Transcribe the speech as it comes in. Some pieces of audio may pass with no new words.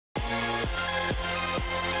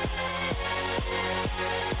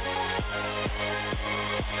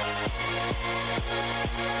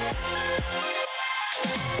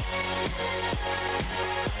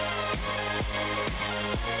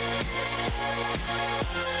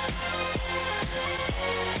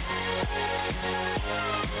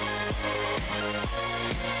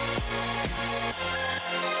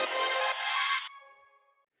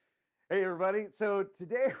everybody. So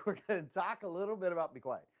today we're going to talk a little bit about, be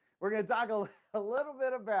quiet. We're going to talk a little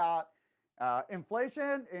bit about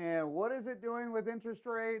inflation and what is it doing with interest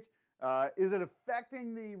rates. Is it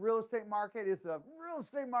affecting the real estate market? Is the real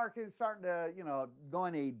estate market starting to, go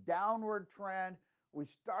in a downward trend? We're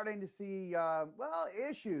starting to see,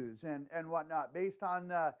 issues and whatnot based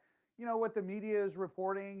on, what the media is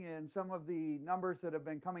reporting and some of the numbers that have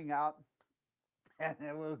been coming out. And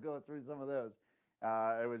then we'll go through some of those.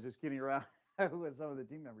 I was just kidding around with some of the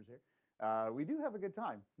team members here. We do have a good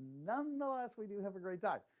time. Nonetheless, we do have a great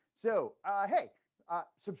time. So, hey,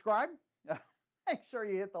 subscribe. Make sure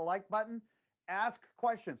you hit the like button. Ask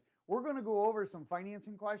questions. We're going to go over some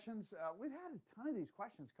financing questions. We've had a ton of these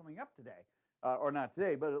questions coming up today, or not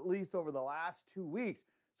today, but at least over the last 2 weeks.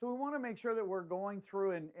 So we want to make sure that we're going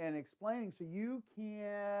through and explaining so you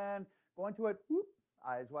can go into it,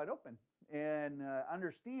 eyes wide open, and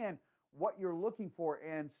understand what you're looking for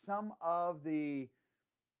and some of the,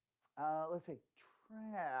 let's say,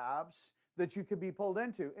 traps that you could be pulled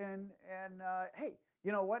into. And hey,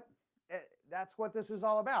 you know what? That's what this is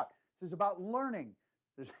all about. This is about learning.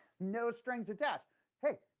 There's no strings attached.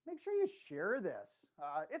 Hey, make sure you share this.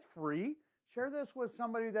 It's free. Share this with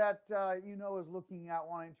somebody that is looking at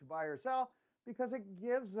wanting to buy or sell, because it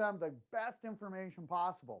gives them the best information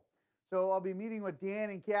possible. So I'll be meeting with Dan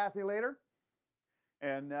and Kathy later.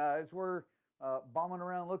 And as we're bombing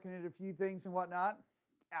around looking at a few things and whatnot,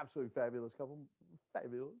 absolutely fabulous couple,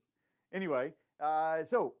 fabulous. Anyway,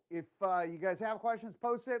 so if you guys have questions,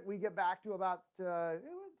 post it. We get back to about, it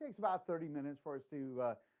takes about 30 minutes for us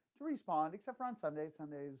to respond, except for on Sundays.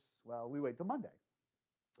 Sundays, well, we wait till Monday.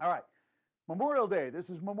 All right, Memorial Day. This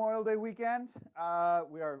is Memorial Day weekend.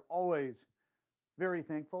 We are always very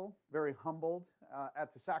thankful, very humbled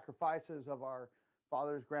at the sacrifices of our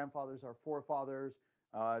fathers, grandfathers, our forefathers,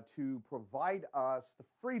 to provide us the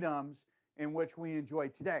freedoms in which we enjoy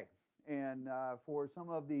today. And for some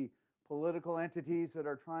of the political entities that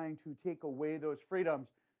are trying to take away those freedoms,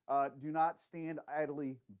 do not stand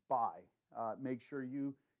idly by. Make sure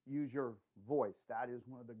you use your voice. That is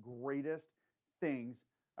one of the greatest things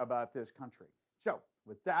about this country. So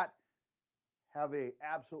with that, have a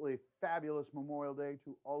absolutely fabulous Memorial Day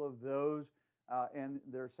to all of those and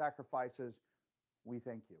their sacrifices. We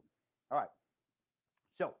thank you. All right.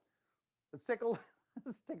 So let's take a look at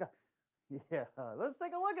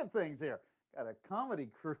things here. Got a comedy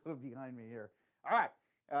crew behind me here. All right.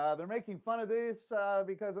 They're making fun of this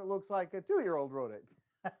because it looks like a 2-year-old wrote it.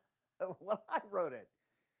 Well, I wrote it.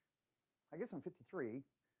 I guess I'm 53.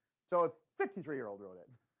 So a 53-year-old wrote it.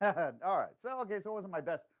 All right. So, okay. So it wasn't my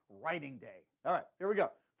best writing day. All right. Here we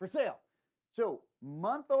go. For sale. So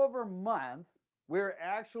month over month, we're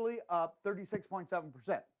actually up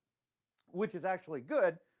 36.7%, which is actually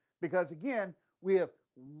good because, again, we have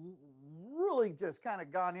really just kind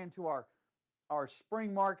of gone into our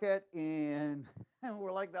spring market and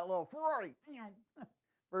we're like that little Ferrari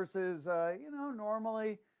versus,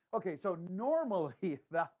 normally. Okay, so normally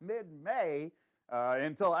about mid-May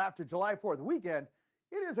until after July 4th weekend,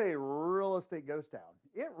 it is a real estate ghost town.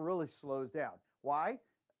 It really slows down. Why?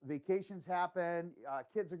 Vacations happen.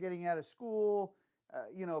 Kids are getting out of school.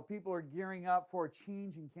 People are gearing up for a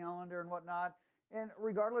change in calendar and whatnot. And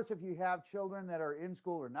regardless if you have children that are in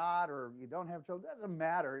school or not, or you don't have children, it doesn't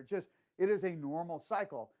matter. It is a normal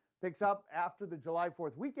cycle. Picks up after the July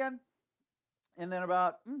 4th weekend. And then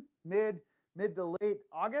about mid to late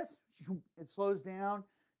August, it slows down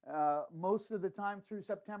most of the time through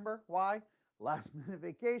September. Why? Last minute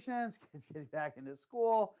vacations, kids getting back into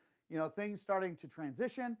school, things starting to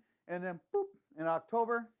transition. And then boop, in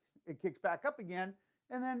October, it kicks back up again.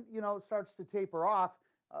 And then, it starts to taper off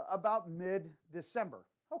about mid-December.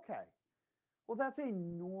 Okay. Well, that's a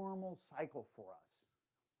normal cycle for us.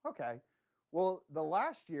 Okay. Well, the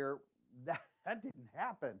last year, that didn't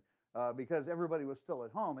happen because everybody was still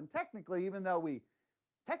at home. And technically, even though we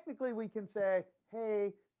can say,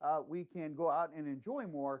 hey, we can go out and enjoy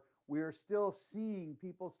more, we're still seeing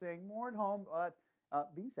people staying more at home, but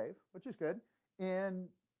being safe, which is good. And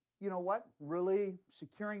you know what? Really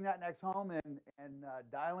securing that next home and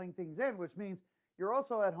dialing things in, which means you're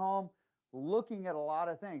also at home looking at a lot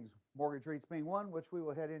of things. Mortgage rates being one, which we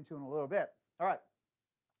will head into in a little bit. All right.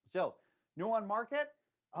 So new on market.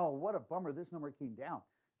 Oh, what a bummer. This number came down.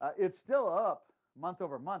 It's still up month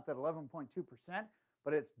over month at 11.2%,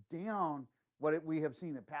 but it's down what we have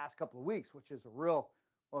seen the past couple of weeks, which is it's a real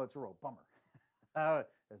bummer,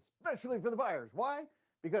 especially for the buyers. Why?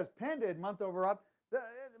 Because pended month over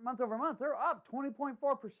month, they're up 20.4%,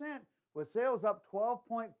 with sales up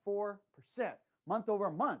 12.4% month over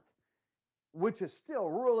month. which is still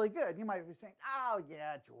really good. You might be saying, oh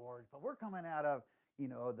yeah, George, but we're coming out of,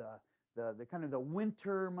 the kind of the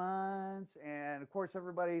winter months. And of course,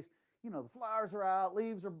 everybody's, the flowers are out,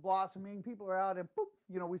 leaves are blossoming, people are out, and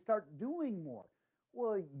boop, we start doing more.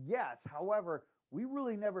 Well, yes. However, we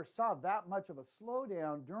really never saw that much of a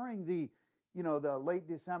slowdown during the late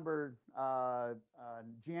December,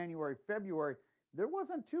 January, February. There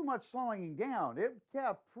wasn't too much slowing down. It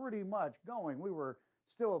kept pretty much going. We were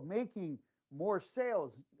still making more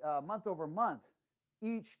sales month over month,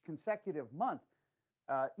 each consecutive month,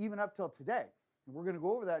 even up till today. And we're going to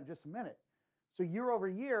go over that in just a minute. So year over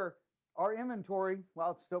year, our inventory,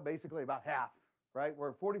 well, it's still basically about half, right? We're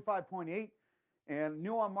at 45.8, and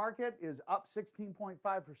new on market is up 16.5%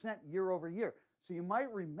 year over year. So you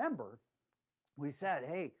might remember we said,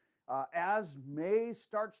 hey, as May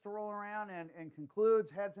starts to roll around and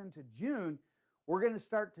concludes, heads into June, we're going to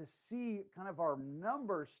start to see kind of our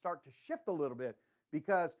numbers start to shift a little bit,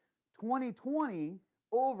 because 2020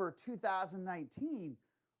 over 2019,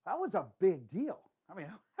 that was a big deal. I mean,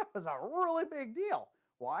 that was a really big deal.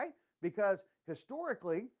 Why? Because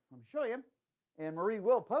historically, let me show you, and Marie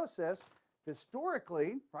will post this,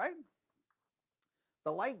 historically, right,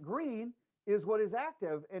 the light green is what is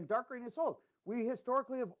active and dark green is sold. We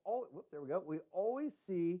historically have there we go. We always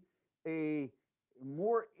see a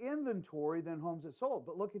more inventory than homes that sold.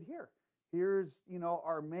 But look at here. Here's,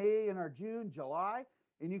 our May and our June, July,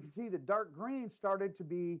 and you can see the dark green started to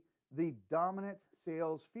be the dominant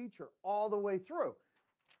sales feature all the way through,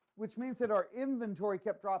 which means that our inventory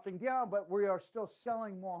kept dropping down, but we are still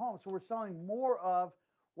selling more homes. So we're selling more of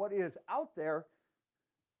what is out there,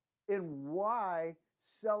 and why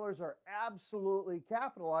sellers are absolutely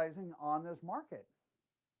capitalizing on this market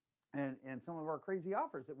and some of our crazy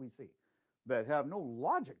offers that we see that have no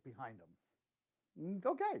logic behind them.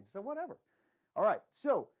 Okay, so whatever. All right,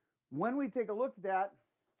 so when we take a look at that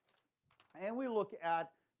and we look at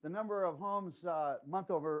the number of homes month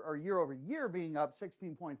over or year over year being up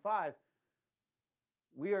 16.5,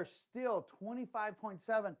 we are still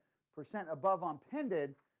 25.7% above on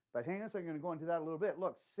pended. But hang on, so I'm going to go into that a little bit.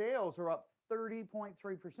 Look, sales are up 30.3%.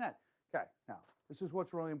 Okay, now this is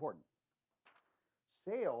what's really important.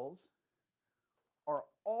 Sales are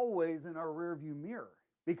always in our rear view mirror,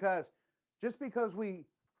 because just because we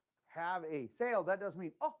have a sale, that doesn't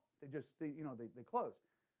mean, oh, they closed.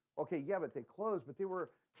 Okay, yeah, but they closed, but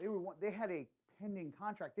they had a pending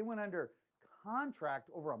contract. They went under contract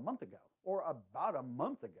over a month ago, or about a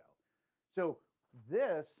month ago. So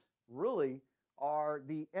this really are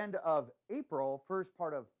the end of April, first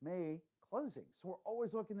part of May closings. So we're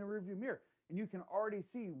always looking in the rearview mirror, and you can already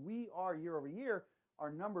see we are year over year,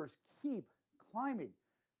 our numbers keep climbing.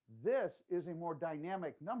 This is a more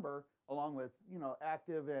dynamic number, along with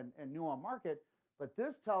active and new on market, but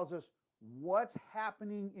this tells us what's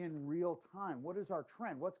happening in real time. What is our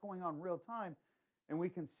trend? What's going on in real time? And we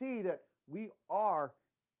can see that we are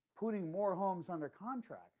putting more homes under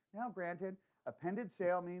contract. Now, granted, a pended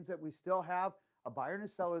sale means that we still have a buyer and a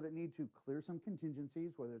seller that need to clear some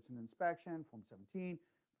contingencies, whether it's an inspection, Form 17,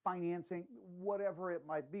 financing, whatever it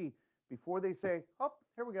might be, before they say, oh,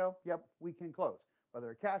 here we go, yep, we can close. Whether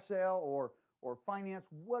a cash sale or finance,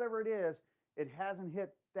 whatever it is, it hasn't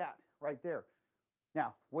hit that right there.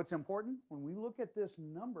 Now, what's important, when we look at this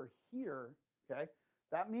number here, okay,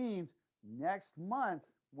 that means next month,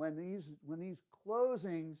 when these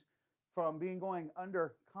closings from being going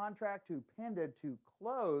under contract to pended to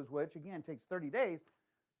close, which again takes 30 days,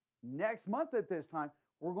 next month at this time,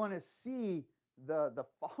 we're going to see the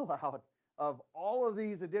fallout of all of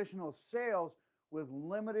these additional sales with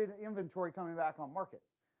limited inventory coming back on market.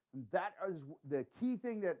 And that is the key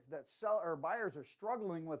thing that buyers are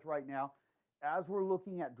struggling with right now. As we're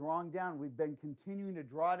looking at drawing down, we've been continuing to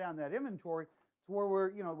draw down that inventory to where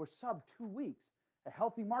we're sub 2 weeks. A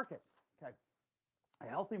healthy market, okay? A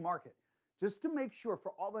healthy market. Just to make sure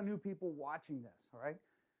for all the new people watching this, all right?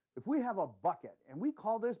 If we have a bucket, and we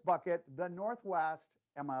call this bucket the Northwest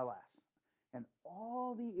MLS, and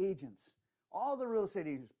all the agents, all the real estate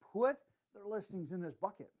agents put their listings in this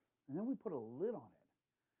bucket, and then we put a lid on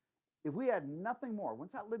it. If we had nothing more,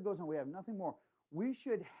 once that lid goes on, we have nothing more, we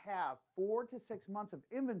should have 4 to 6 months of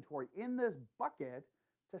inventory in this bucket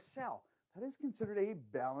to sell. That is considered a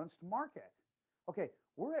balanced market. Okay,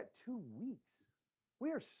 we're at 2 weeks.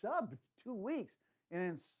 We are sub 2 weeks. And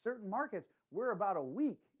in certain markets, we're about a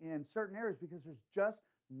week in certain areas, because there's just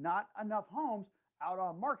not enough homes out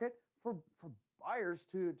on market for buyers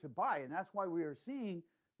to buy. And that's why we are seeing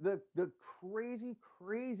the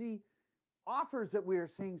crazy offers that we are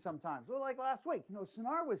seeing sometimes. Well, like last week,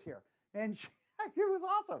 Sonar was here, and it was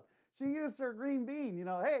awesome. she used her green bean.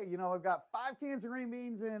 Hey, I've got 5 cans of green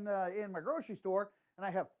beans in my grocery store, and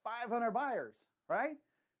I have 500 buyers, right?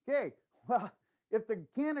 Okay, well, if the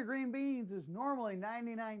can of green beans is normally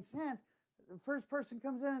 99 cents, the first person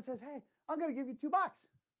comes in and says, hey, I'm going to give you $2.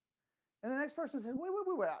 And the next person says, wait,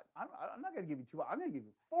 I'm not going to give you $2. I'm going to give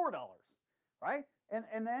you $4, right?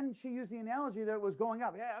 And then she used the analogy that it was going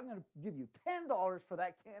up. Yeah, I'm going to give you $10 for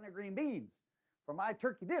that can of green beans for my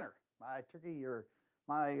turkey dinner, my turkey or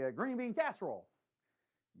my green bean casserole.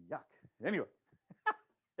 Yuck. Anyway,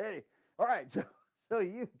 hey, all right. So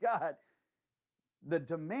you've got the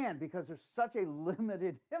demand because there's such a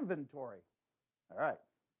limited inventory. All right.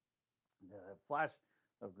 Flash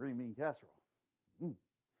of green bean casserole.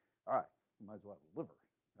 All right. Might as well have liver.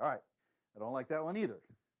 All right. I don't like that one either.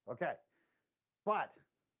 Okay. But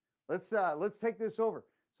let's take this over.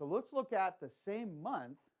 So let's look at the same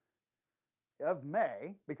month of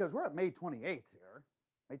May, because we're at May 28th here.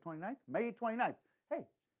 May 29th? May 29th. Hey,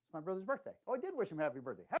 it's my brother's birthday. Oh, I did wish him happy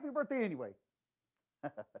birthday. Happy birthday anyway.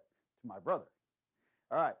 To my brother.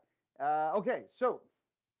 All right. Okay, so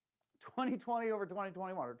 2020 over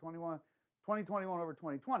 2021, or 2021 over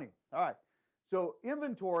 2020. All right. So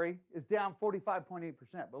inventory is down 45.8%.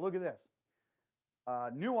 But look at this.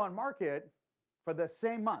 New on market for the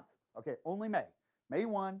same month. Okay, only May. May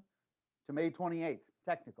 1 to May 28th,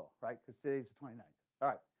 technical, right? Because today's the 29th. All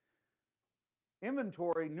right.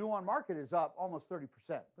 Inventory, new on market, is up almost 30%.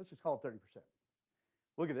 Let's just call it 30%.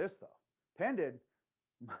 Look at this, though. Pended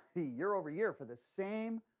year over year for the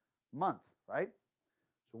same month, right?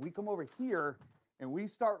 So we come over here and we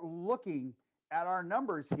start looking at our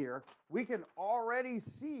numbers here. We can already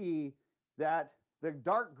see that the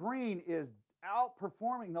dark green is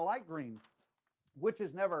outperforming the light green, which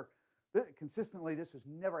is never, consistently, this has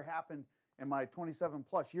never happened in my 27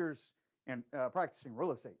 plus years and practicing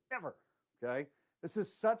real estate, ever, okay? This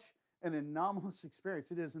is such an anomalous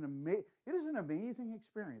experience. It is an amazing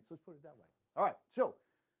experience. Let's put it that way. All right, so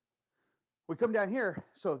we come down here.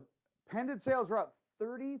 So pended sales are up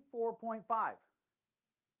 34.5.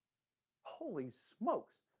 Holy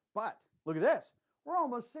smokes. But look at this. We're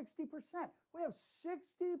almost 60%. We have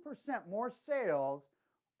 60% more sales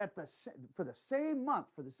for the same month,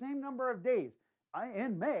 for the same number of days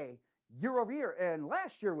in May, year over year. And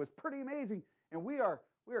last year was pretty amazing. And we are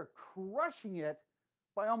crushing it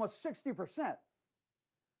by almost 60%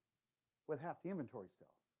 with half the inventory still.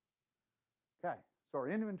 Okay, so our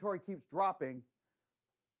inventory keeps dropping.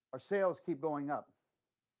 Our sales keep going up.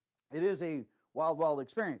 It is a wild, wild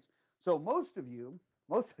experience. So most of you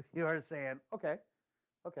are saying, okay,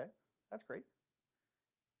 that's great.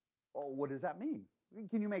 Well, what does that mean?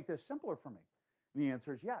 Can you make this simpler for me? And the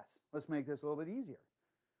answer is yes. Let's make this a little bit easier.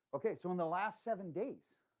 Okay, so in the last 7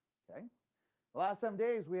 days, the last 7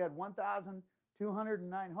 days, we had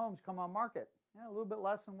 1,209 homes come on market. Yeah, a little bit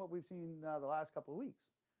less than what we've seen the last couple of weeks.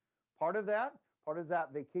 Part of that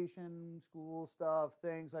vacation, school stuff,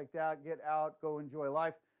 things like that. Get out, go enjoy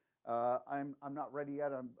life. I'm not ready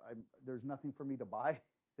yet. There's nothing for me to buy.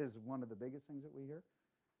 Is one of the biggest things that we hear.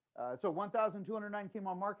 So 1,209 came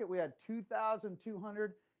on market. We had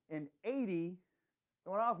 2,280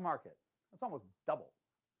 that went off market. That's almost double.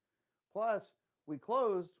 Plus, we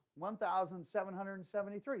closed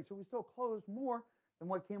 1,773. So we still closed more than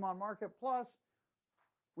what came on market. Plus,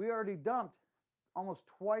 we already dumped almost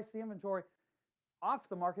twice the inventory off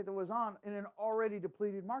the market that was on in an already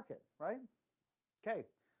depleted market, right? Okay,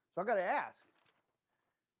 so I got to ask,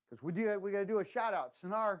 because we got to do a shout out.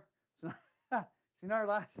 Sinar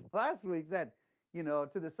last week said, to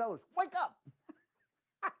the sellers, wake up.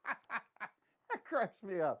 That cracks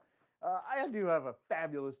me up. I do have a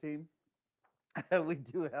fabulous team. We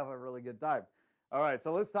do have a really good time. All right,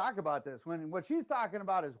 so let's talk about this. What she's talking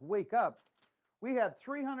about is wake up. We had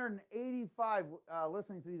 385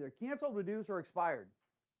 listings that either canceled, reduced, or expired.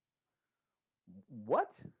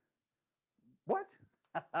 What?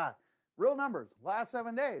 Real numbers, last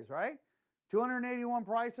 7 days, right? 281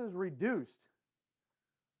 prices reduced.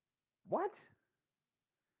 What?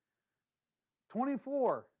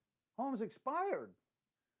 24 homes expired.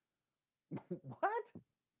 What?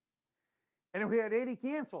 And we had 80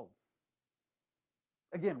 canceled.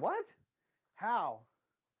 Again, what? How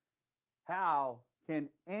can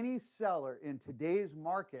any seller in today's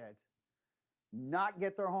market not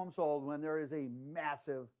get their home sold when there is a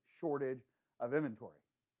massive shortage of inventory?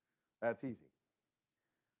 That's easy.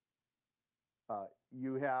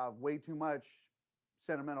 You have way too much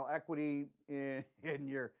sentimental equity in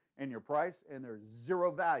your price, and there's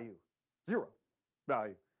zero value for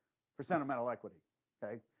sentimental equity.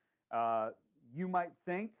 Okay, you might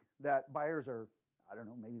think that buyers are, I don't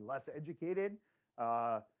know, maybe less educated,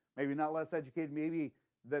 maybe not less educated, maybe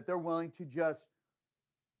that they're willing to just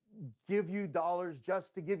give you dollars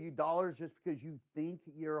just to give you dollars just because you think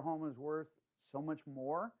your home is worth so much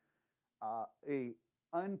more. A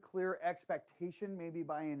unclear expectation maybe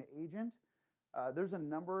by an agent. There's a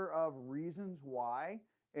number of reasons why,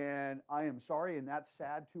 and I am sorry, and that's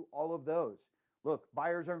sad to all of those. Look,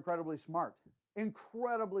 buyers are incredibly smart,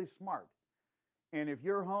 incredibly smart. And if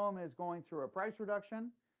your home is going through a price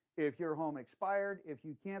reduction, if your home expired, if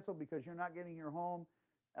you cancel because you're not getting your home,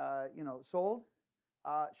 sold,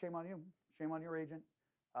 shame on you, shame on your agent,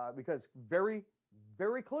 because very,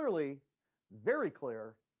 very clearly, very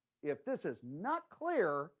clear, if this is not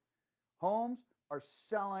clear, homes are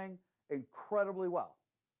selling incredibly well.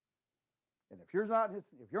 And if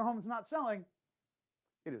your home's not selling,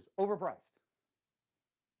 it is overpriced.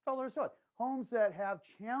 That's all there is to it. Homes that have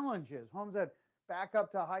challenges, homes that back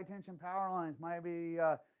up to high tension power lines, maybe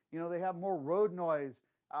they have more road noise.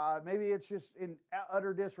 Maybe it's just in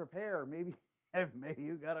utter disrepair. Maybe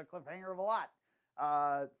you got a cliffhanger of a lot.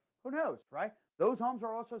 Who knows, right? Those homes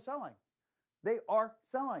are also selling. They are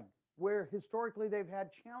selling. Where historically they've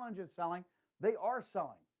had challenges selling, they are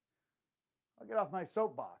selling. I'll get off my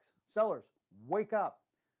soapbox. Sellers, wake up.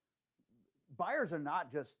 Buyers are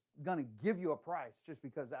not just going to give you a price just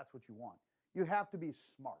because that's what you want. You have to be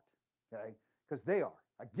smart, okay? Because they are.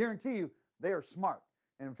 I guarantee you, they are smart.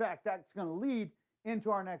 And in fact, that's going to lead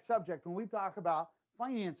into our next subject when we talk about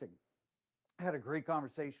financing. I had a great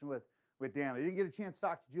conversation with Dan. I didn't get a chance to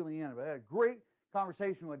talk to Juliana, but I had a great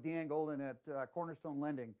conversation with Dan Golden at Cornerstone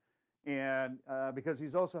Lending, and because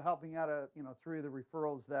he's also helping out three of the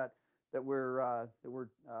referrals that we're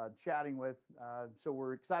chatting with. So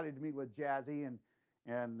we're excited to meet with Jazzy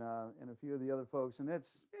and a few of the other folks, and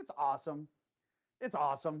it's awesome. It's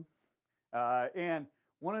awesome. And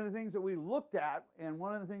one of the things that we looked at, and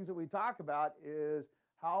one of the things that we talk about is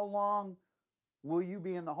how long will you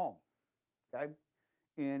be in the home? Okay.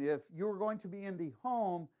 And if you're going to be in the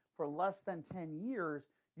home for less than 10 years,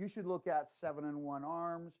 you should look at 7-1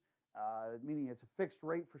 ARMs, meaning it's a fixed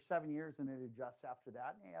rate for 7 years and it adjusts after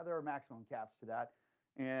that. Yeah, there are maximum caps to that.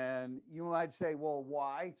 And you might say, well,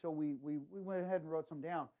 why? So we went ahead and wrote some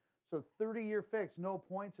down. So 30-year fixed, no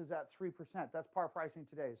points, is at 3%. That's par pricing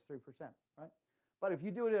today, is 3%, right? But if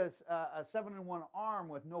you do it as a 7-1 ARM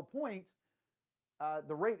with no points,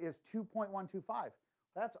 the rate is 2.125.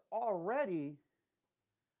 That's already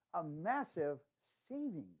a massive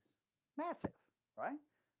savings. Massive, right?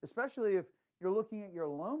 Especially if you're looking at your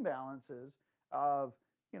loan balances of,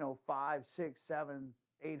 $500,000, $600,000,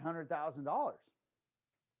 $700,000, $800,000.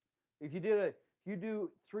 If you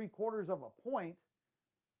do 3/4 of a point,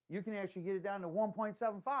 you can actually get it down to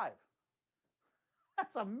 1.75.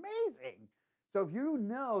 That's amazing. So if you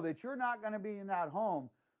know that you're not going to be in that home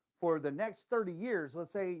for the next 30 years,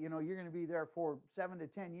 let's say, you're going to be there for 7 to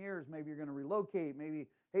 10 years, maybe you're going to relocate, maybe,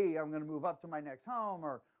 hey, I'm going to move up to my next home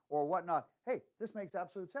or whatnot. Hey, this makes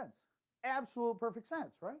absolute sense. Absolute perfect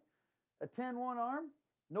sense, right? A 10-1 ARM,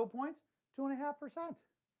 no points, 2.5%.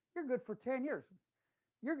 You're good for 10 years.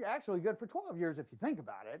 You're actually good for 12 years if you think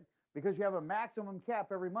about it, because you have a maximum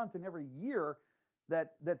cap every month and every year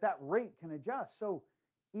that rate can adjust. So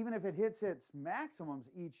even if it hits its maximums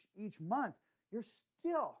each month, you're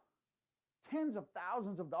still tens of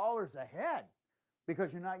thousands of dollars ahead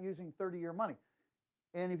because you're not using 30-year money.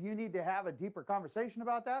 And if you need to have a deeper conversation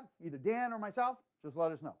about that, either Dan or myself, just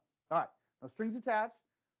let us know. All right, no strings attached.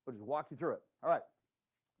 We'll just walk you through it. All right,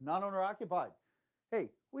 non-owner occupied. Hey,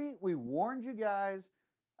 we warned you guys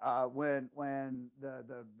when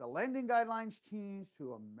the lending guidelines changed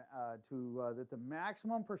to that the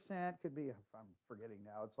maximum percent could be, I'm forgetting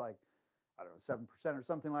now, it's like, I don't know, 7% or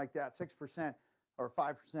something like that, 6% or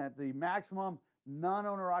 5%. The maximum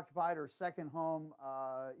non-owner occupied or second home,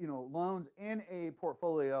 loans in a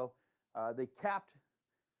portfolio, they capped.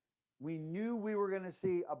 We knew we were going to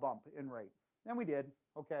see a bump in rate, and we did.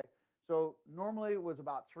 Okay, so normally it was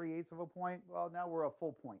about 3/8 of a point. Well, now we're a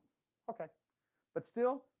full point. Okay, but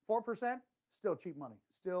still 4%, still cheap money,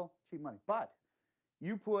 still cheap money. But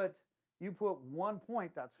you put 1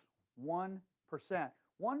 point, that's 1%.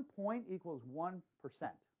 1 point equals 1%.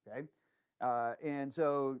 Okay, and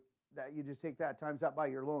so that you just take that times that by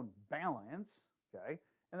your loan balance. Okay,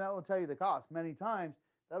 and that will tell you the cost. Many times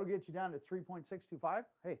that'll get you down to 3.625.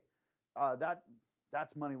 Hey,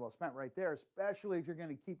 that's money well spent right there, especially if you're going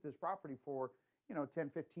to keep this property for 10,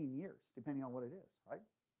 15 years, depending on what it is, right?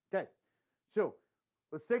 Okay, so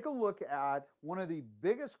let's take a look at one of the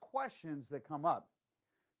biggest questions that come up.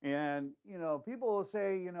 And people will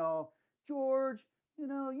say, George,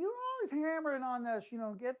 you're always hammering on this,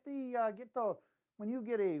 get the when you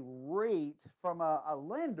get a rate from a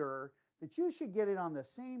lender that you should get it on the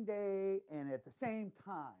same day and at the same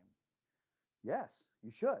time? Yes,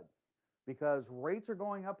 you should, because rates are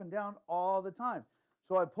going up and down all the time.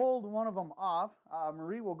 So I pulled one of them off.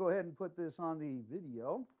 Marie will go ahead and put this on the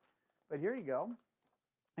video. But here you go.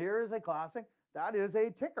 Here is a classic. That is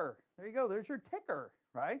a ticker. There you go. There's your ticker,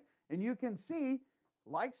 right? And you can see,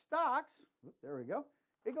 like stocks, there we go,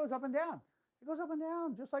 it goes up and down. It goes up and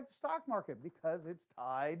down just like the stock market because it's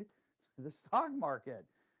tied to the stock market.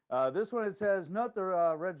 This one, it says, note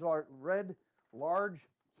the red large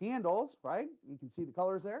candles, right? You can see the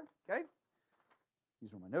colors there, okay?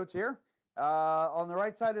 These are my notes here. On the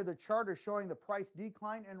right side of the chart is showing the price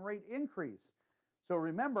decline and rate increase. So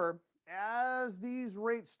remember, as these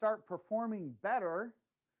rates start performing better,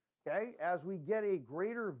 okay, as we get a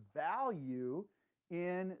greater value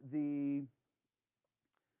in the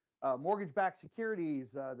mortgage-backed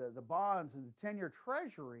securities, the bonds and the 10-year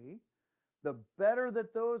treasury, the better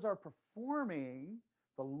that those are performing,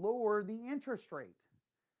 the lower the interest rate.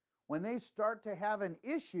 When they start to have an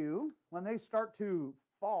issue, when they start to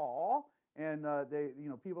fall, and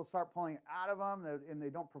people start pulling out of them, and they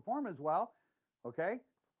don't perform as well, okay,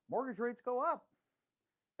 mortgage rates go up.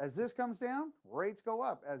 As this comes down, rates go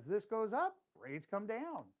up. As this goes up, rates come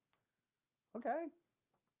down. Okay,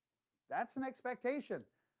 that's an expectation.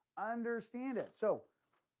 Understand it. So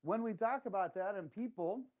when we talk about that, and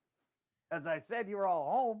people, as I said, you're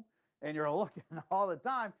all home and you're looking all the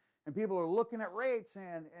time, and people are looking at rates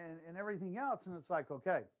and everything else, and it's like,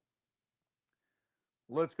 okay,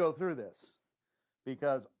 let's go through this,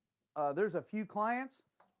 because there's a few clients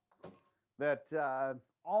that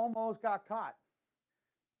almost got caught,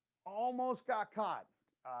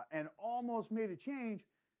 and almost made a change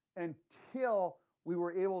until we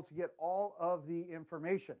were able to get all of the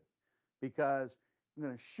information, because I'm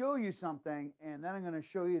going to show you something, and then I'm going to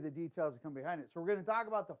show you the details that come behind it. So we're going to talk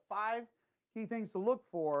about the 5 key things to look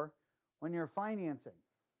for when you're financing,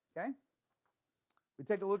 okay? We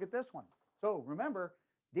take a look at this one. So remember,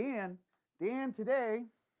 Dan today,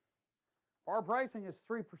 our pricing is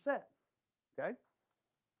 3%, okay?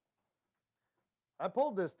 I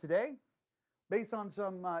pulled this today based on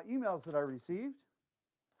some emails that I received.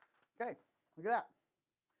 Okay, look at that.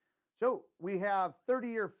 So we have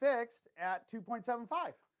 30-year fixed at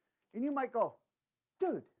 2.75. And you might go,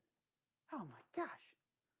 dude, oh my gosh,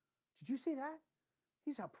 did you see that?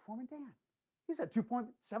 He's outperforming Dan. He's at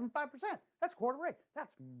 2.75%. That's quarter rate.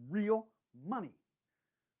 That's real money.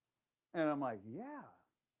 And I'm like, yeah.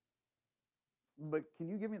 But can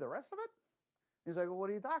you give me the rest of it? He's like, well, what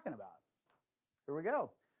are you talking about? Here we go.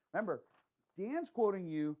 Remember, Dan's quoting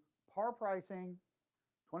you par pricing,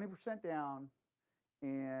 20% down,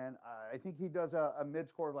 and I think he does a mid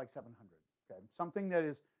score of like 700. Okay, something that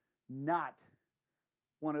is not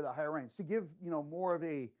one of the higher range, to give more of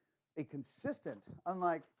a consistent,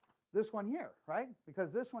 unlike this one here, right?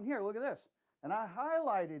 Because this one here, look at this, and I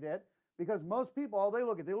highlighted it because most people, all they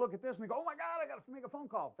look at this and they go, oh my God, I got to make a phone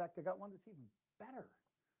call. In fact, I got one that's even better.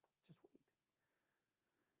 Just wait.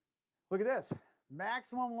 Look at this.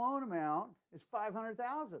 Maximum loan amount is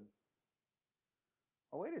 $500,000.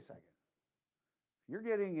 Oh, wait a second. If you're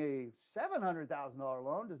getting a $700,000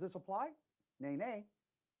 loan, does this apply? Nay, nay.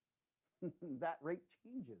 That rate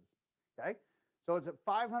changes. Okay, so it's at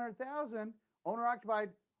 $500,000, owner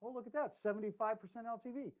occupied. Oh, look at that, 75%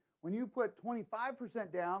 LTV. When you put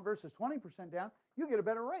 25% down versus 20% down, you get a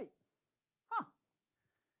better rate. Huh.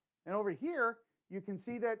 And over here, you can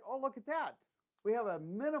see that, oh, look at that. We have a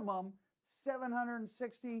minimum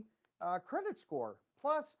 760 credit score.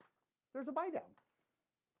 Plus, there's a buy down.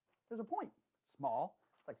 There's a point. Small.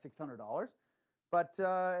 It's like $600. But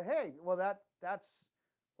hey, well,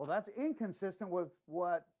 that's inconsistent with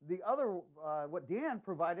what what Dan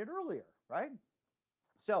provided earlier, right?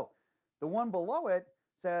 So the one below it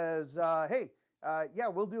says, hey, yeah,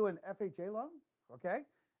 we'll do an FHA loan, okay?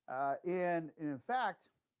 And in fact,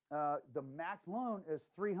 the max loan is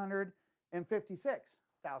 $356,000.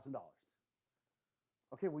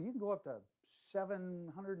 Okay, well, you can go up to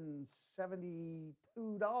 $772,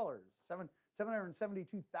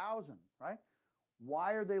 $772,000, right?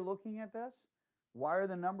 Why are they looking at this? Why are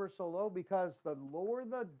the numbers so low? Because the lower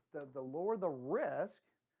the risk,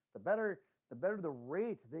 the better the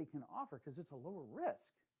rate they can offer, because it's a lower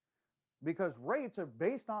risk. Because rates are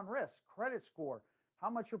based on risk, credit score, how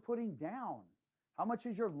much you're putting down, how much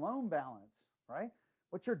is your loan balance, right?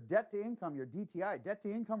 What's your debt to income, your DTI, debt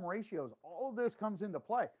to income ratios, all of this comes into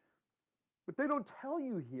play. But they don't tell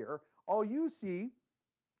you here. All you see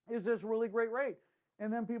is this really great rate.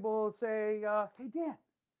 And then people say, hey, Dan,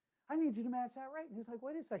 I need you to match that rate. And he's like,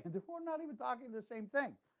 wait a second, we're not even talking the same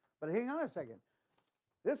thing. But hang on a second.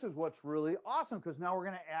 This is what's really awesome, because now we're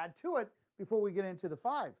going to add to it before we get into the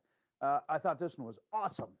 5. I thought this one was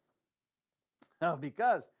awesome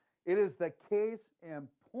because it is the case and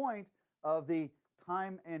point of the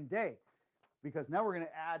time and day, because now we're going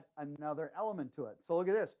to add another element to it. So look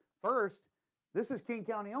at this. First, this is King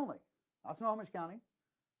County only, not Snohomish County,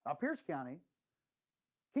 not Pierce County,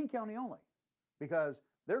 King County only, because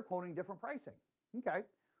they're quoting different pricing. Okay,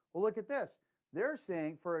 well, look at this. They're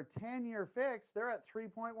saying for a 10-year fix, they're at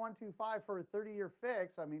 3.125 for a 30-year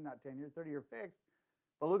fix. I mean, not 10-year, 30-year fix.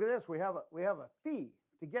 But look at this. We have a fee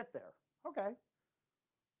to get there. Okay.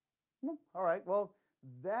 All right. Well,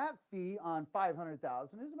 that fee on $500,000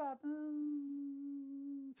 is about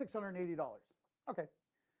 $680. Okay.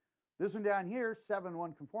 This one down here,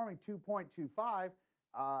 7-1 conforming, 2.25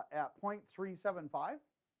 at 0.375.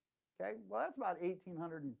 Okay. Well, that's about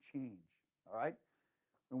 1,800 and change. All right.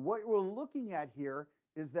 And what we're looking at here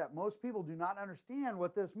is that most people do not understand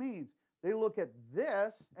what this means. They look at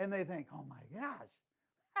this and they think, oh my gosh,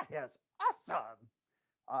 that is awesome.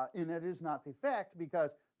 And it is not the fact,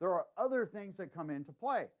 because there are other things that come into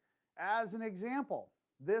play. As an example,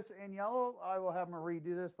 this in yellow, I will have Marie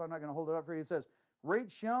do this, but I'm not going to hold it up for you. It says,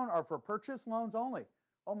 rates shown are for purchase loans only.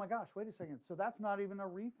 Oh my gosh, wait a second. So that's not even a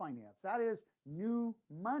refinance. That is new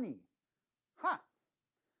money. Huh.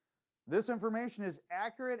 This information is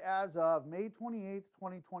accurate as of May 28th,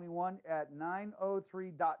 2021 at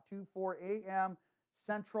 9:03.24 a.m.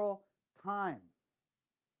 Central Time.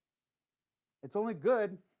 It's only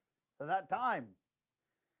good for that time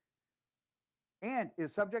and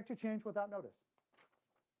is subject to change without notice.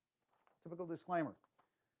 Typical disclaimer.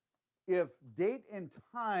 If date and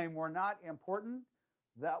time were not important,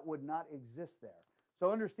 that would not exist there.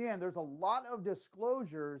 So understand, there's a lot of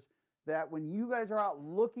disclosures that when you guys are out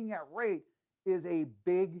looking at rate is a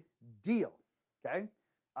big deal, okay?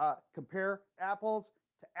 Compare apples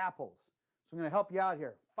to apples. So I'm going to help you out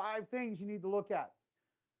here. 5 things you need to look at.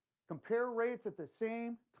 Compare rates at the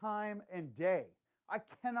same time and day. I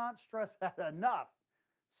cannot stress that enough.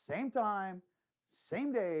 Same time,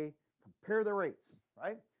 same day, compare the rates,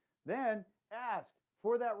 right? Then ask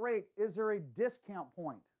for that rate, is there a discount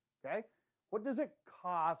point, okay? What does it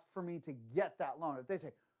cost for me to get that loan? If they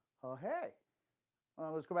say, oh, hey,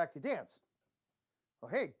 let's go back to Dan's. Oh,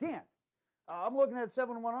 hey, Dan, I'm looking at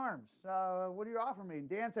 7-1 arms. What do you offer me? And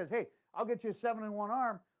Dan says, hey, I'll get you a 7-1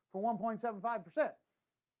 arm for 1.75%.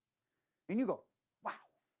 And you go, wow,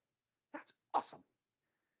 that's awesome.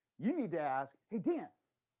 You need to ask, hey, Dan,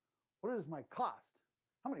 what is my cost?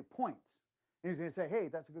 How many points? And he's going to say, hey,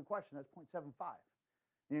 that's a good question. That's 0.75.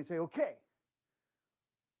 And you say, okay,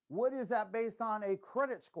 what is that based on a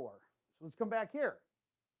credit score? So let's come back here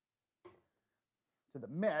to the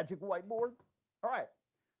magic whiteboard. All right.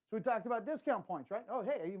 So we talked about discount points, right? Oh,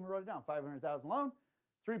 hey, I even wrote it down. 500,000 loan,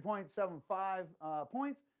 3.75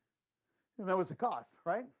 points. And that was the cost,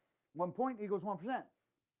 right? 1 point equals 1%.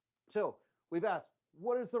 So we've asked,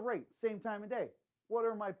 what is the rate? Same time of day. What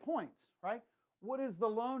are my points, right? What is the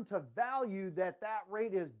loan to value that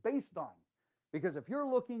rate is based on? Because if you're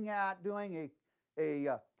looking at doing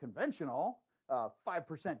a conventional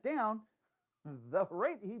 5% down, the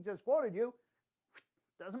rate he just quoted you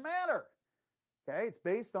doesn't matter. Okay, it's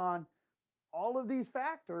based on all of these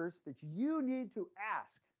factors that you need to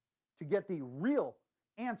ask to get the real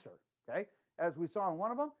answer. Okay, as we saw in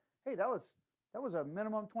one of them, hey, that was a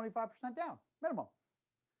minimum 25% down, minimum.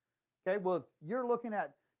 Okay, well, if you're looking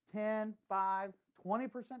at 10, 5,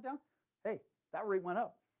 20% down, hey, that rate went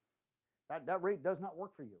up. That rate does not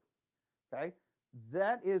work for you. Okay,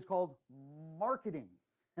 that is called marketing,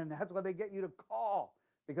 and that's what they get you to call,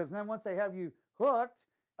 because then once they have you hooked,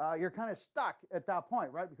 you're kind of stuck at that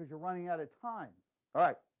point, right? Because you're running out of time. All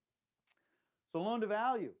right. So loan to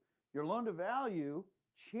value. Your loan to value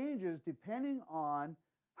changes depending on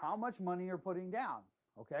how much money you're putting down.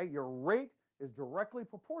 Okay. Your rate is directly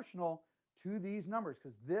proportional to these numbers,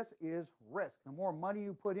 because this is risk. The more money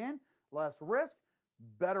you put in, less risk,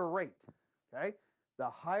 better rate. Okay. The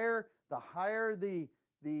higher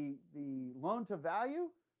the loan to value,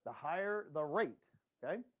 the higher the rate.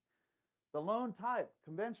 Okay. The loan type,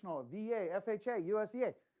 conventional, VA, FHA,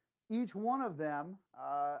 USDA, each one of them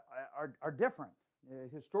are different.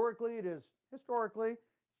 Historically, it's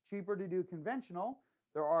cheaper to do conventional.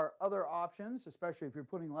 There are other options, especially if you're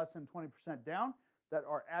putting less than 20% down, that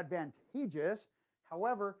are advantageous.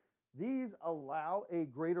 However, these allow a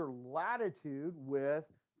greater latitude with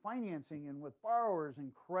financing and with borrowers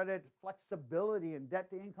and credit flexibility and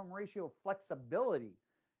debt-to-income ratio flexibility.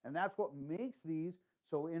 And that's what makes these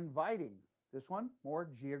so inviting. This one, more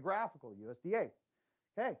geographical, USDA.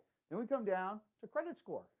 Okay, then we come down to credit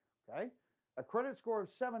score. Okay, a credit score of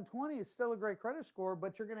 720 is still a great credit score,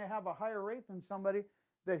 but you're going to have a higher rate than somebody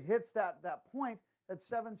that hits that point at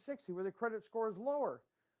 760 where the credit score is lower.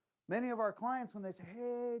 Many of our clients, when they say,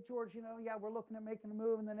 hey, George, yeah, we're looking at making a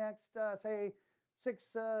move in the next, say,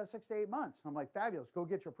 6 to 8 months. I'm like, fabulous, go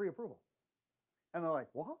get your pre-approval. And they're like,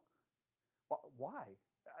 what? Why?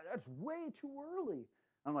 That's way too early.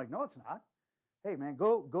 I'm like, no, it's not. Hey, man,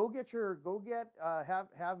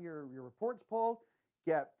 have your reports pulled,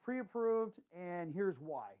 get pre-approved, and here's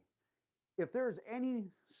why. If there's any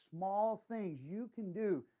small things you can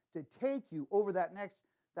do to take you over that next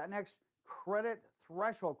credit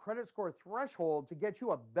score threshold to get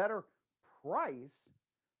you a better price,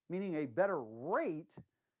 meaning a better rate,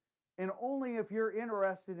 and only if you're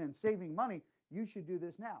interested in saving money, you should do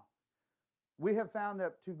this now. We have found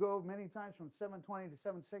that to go many times from 720 to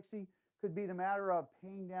 760 could be the matter of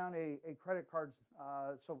paying down a credit card,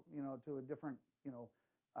 to a different,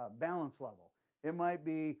 balance level. It might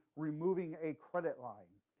be removing a credit line.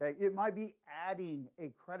 Okay, it might be adding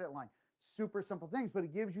a credit line. Super simple things, but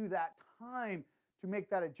it gives you that time to make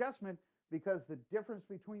that adjustment, because the difference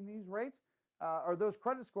between these rates or those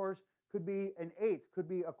credit scores could be an eighth, could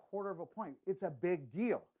be a quarter of a point. It's a big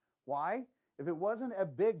deal. Why? If it wasn't a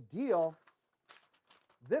big deal,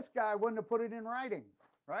 this guy wouldn't have put it in writing,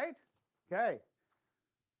 right? Okay.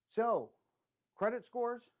 So credit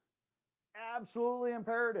scores, absolutely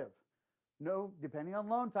imperative. No, depending on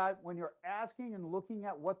loan type, when you're asking and looking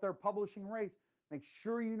at what they're publishing rates, make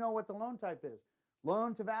sure you know what the loan type is.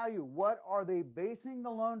 Loan to value, what are they basing the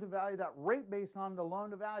loan to value, that rate based on the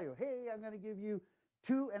loan to value? Hey, I'm going to give you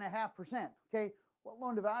 2.5%. Okay, what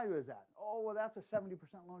loan to value is that? Oh, well, that's a 70%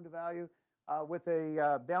 loan to value with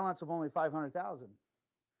a balance of only $500,000.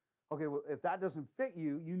 Okay, well, if that doesn't fit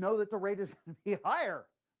you, you know that the rate is going to be higher.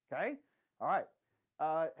 Okay, all right.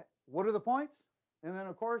 What are the points? And then,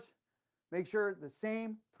 of course, make sure the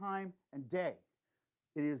same time and day.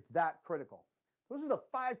 It is that critical. Those are the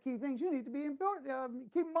 5 key things you need to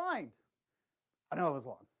keep in mind. I know it was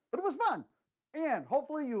long, but it was fun. And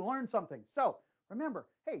hopefully you learned something. So remember,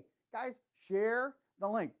 hey, guys, share the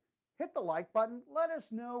link. Hit the like button. Let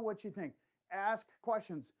us know what you think. Ask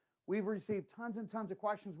questions. We've received tons and tons of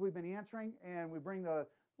questions we've been answering, and we bring the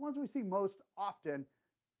ones we see most often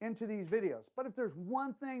into these videos. But if there's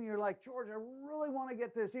one thing you're like, George, I really want to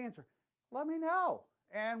get this answer, let me know,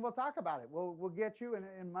 and we'll talk about it. We'll get you,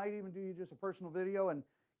 and might even do you just a personal video and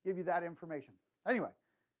give you that information. Anyway,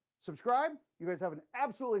 subscribe. You guys have an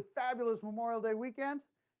absolutely fabulous Memorial Day weekend.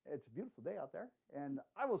 It's a beautiful day out there, and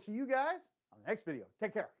I will see you guys on the next video.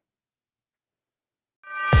 Take care.